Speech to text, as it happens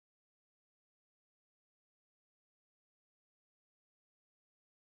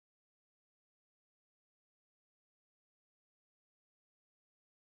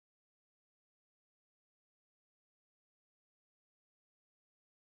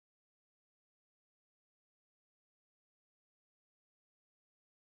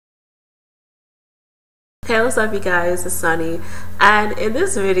Hey, what's up, you guys? It's Sunny, and in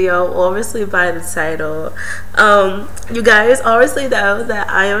this video, obviously by the title, you guys obviously know that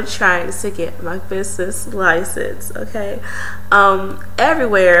I am trying to get my business license. Okay,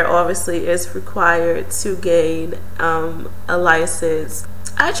 everywhere obviously is required to gain a license.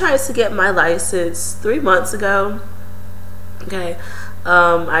 I tried to get my license 3 months ago. Okay,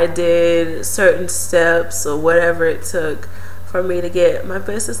 I did certain steps or whatever it took for me to get my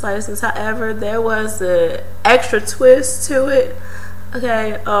business license. However, there was an extra twist to it.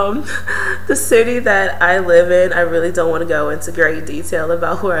 Okay, the city that I live in, I really don't want to go into great detail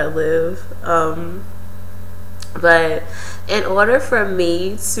about where I live, but in order for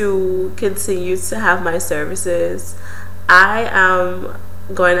me to continue to have my services, I am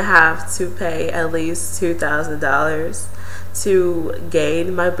going to have to pay at least $2,000 to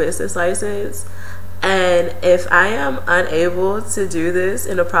gain my business license. And if I am unable to do this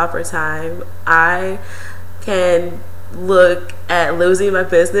in a proper time, I can look at losing my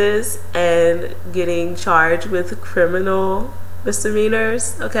business and getting charged with criminal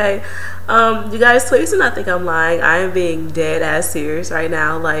misdemeanors. Okay, you guys, please do not think I'm lying. I am being dead ass serious right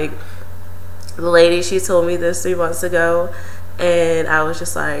now. Like, the lady, she told me this 3 months ago, and I was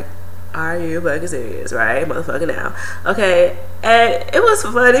just like, are you fucking serious, right, motherfucker? Now, okay. And it was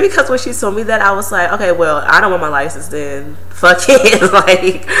funny because when she told me that, I was like, okay, well, I don't want my license then. Fuck it.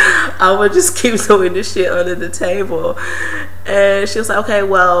 Like, I would just keep doing this shit under the table. And she was like, okay,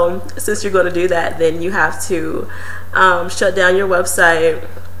 well, since you're going to do that, then you have to shut down your website,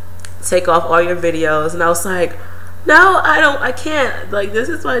 take off all your videos. And I was like, no, I can't. Like, this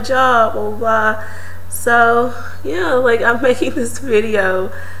is my job, blah, blah, blah. So, yeah, like, I'm making this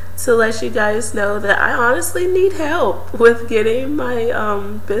video to let you guys know that I honestly need help with getting my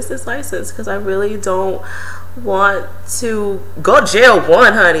business license, because I really don't want to go to jail,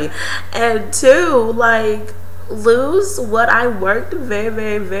 one, honey, and two, like, lose what I worked very,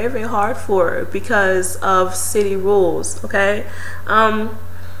 very, very, very hard for because of city rules. Okay,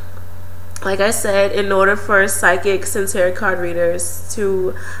 like I said, in order for psychics and tarot card readers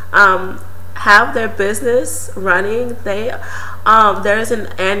to have their business running, there's an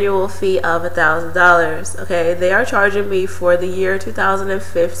annual fee of $1,000. Okay, they are charging me for the year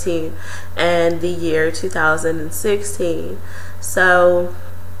 2015 and the year 2016. So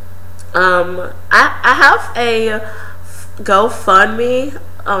I have a GoFundMe.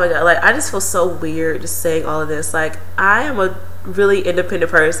 Oh my god, like, I just feel so weird just saying all of this. Like, I am a really independent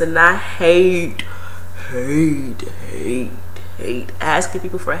person, and I hate asking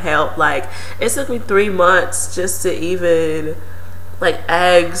people for help. Like, it took me 3 months just to even, like,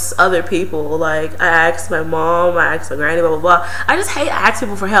 ask other people. Like, I asked my mom, I asked my granny, blah, blah, blah. I just hate asking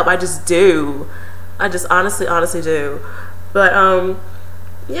people for help. I just do. I just honestly do. But,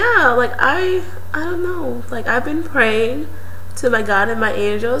 yeah, like, I don't know. Like, I've been praying to my God and my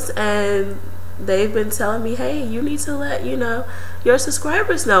angels, and they've been telling me, hey, you need to let, your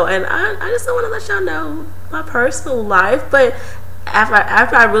subscribers know. And I just don't want to let y'all know my personal life. But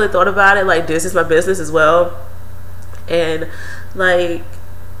after I really thought about it, like, this is my business as well. And, like,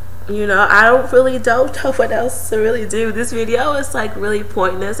 I don't know what else to really do. This video is, like, really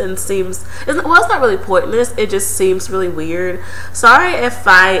pointless and it's not really pointless, it just seems really weird. Sorry if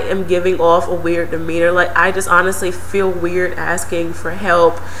I am giving off a weird demeanor. Like, I just honestly feel weird asking for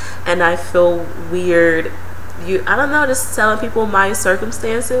help, and I feel weird, I don't know, just telling people my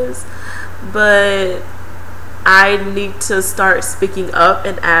circumstances. But I need to start speaking up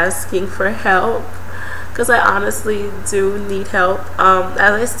and asking for help, because I honestly do need help.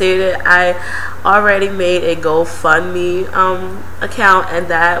 As I stated, I already made a GoFundMe account, and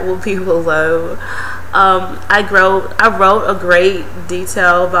that will be below. I wrote a great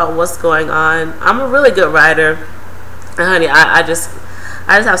detail about what's going on. I'm a really good writer, and honey, I just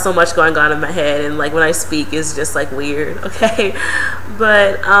have so much going on in my head, and, like, when I speak, it's just, like, weird. Okay,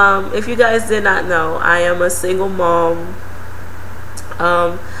 but if you guys did not know, I am a single mom.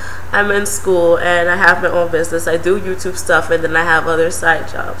 I'm in school, and I have my own business. I do YouTube stuff, and then I have other side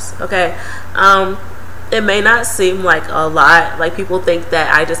jobs. Okay, it may not seem like a lot. Like, people think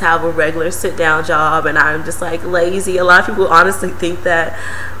that I just have a regular sit-down job and I'm just, like, lazy. A lot of people honestly think that,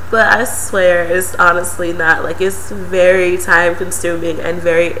 but I swear it's honestly not. Like, it's very time consuming and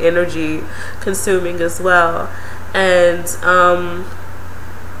very energy consuming as well. And I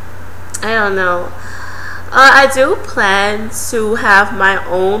don't know, I do plan to have my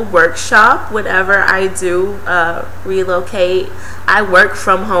own workshop whenever I do relocate. I work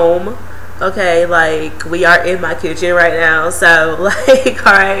from home. Okay, like, we are in my kitchen right now, so, like,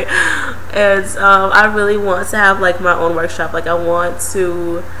 all right. And I really want to have, like, my own workshop. Like, I want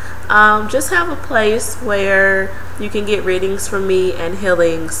to just have a place where you can get readings from me and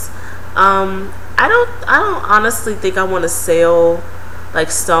healings. I don't honestly think I want to sell like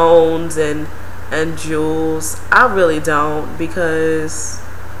stones and jewels. I really don't, because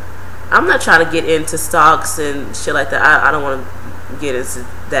I'm not trying to get into stocks and shit like that. I don't want to get into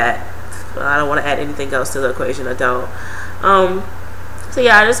that. I don't want to add anything else to the equation. I don't. So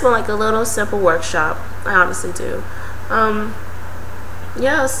yeah, I just want like a little simple workshop. I honestly do.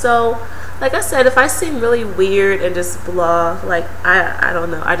 Yeah, so like I said, if I seem really weird and just blah, like I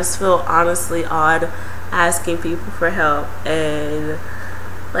don't know, I just feel honestly odd asking people for help, and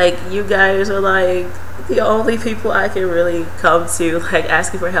like you guys are like the only people I can really come to, like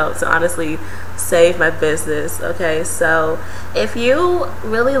asking for help to honestly save my business. Okay, so if you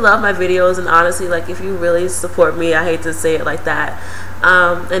really love my videos, and honestly, like if you really support me, I hate to say it like that,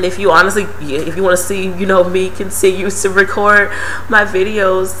 and if you honestly, if you want to see, you know, me continue to record my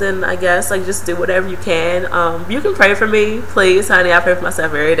videos, then I guess like just do whatever you can. You can pray for me, please, honey. I pray for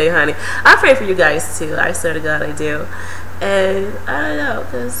myself every day, honey. I pray for you guys too. I swear to God, I do. And I don't know,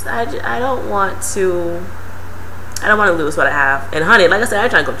 because I don't want to lose what I have. And honey, like I said, I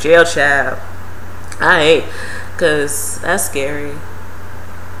ain't trying to go to jail, child. I ain't, because that's scary.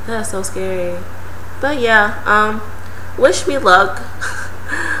 That's so scary. But yeah, wish me luck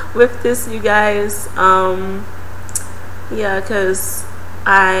with this, you guys. Yeah, because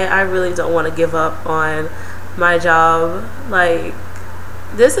I really don't want to give up on my job. Like,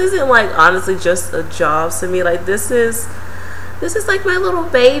 this isn't like honestly just a job to me. Like, this is like my little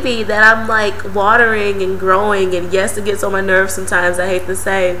baby that I'm like watering and growing, and yes, it gets on my nerves sometimes, I hate to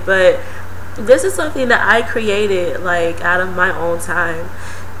say, but this is something that I created like out of my own time,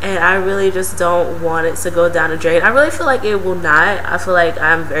 and I really just don't want it to go down the drain. I really feel like it will not. I feel like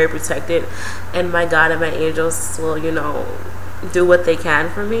I'm very protected, and my God and my angels will, you know, do what they can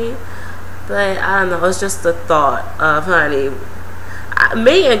for me. But I don't know, it's just the thought of, honey,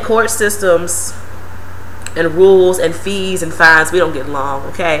 me and court systems and rules and fees and fines, we don't get along,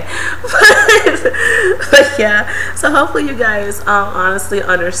 okay? but yeah, so hopefully you guys honestly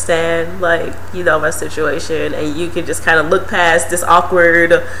understand, like, you know, my situation, and you can just kind of look past this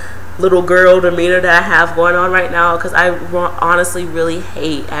awkward little girl demeanor that I have going on right now, because I honestly really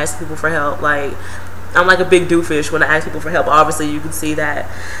hate asking people for help. Like, I'm like a big doofus when I ask people for help. Obviously you can see that,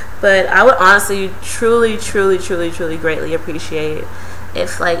 but I would honestly truly greatly appreciate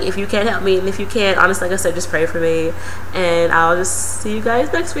if you can help me, and if you can't, honestly, like I said, just pray for me, and I'll just see you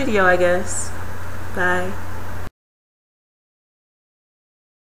guys next video, I guess. Bye.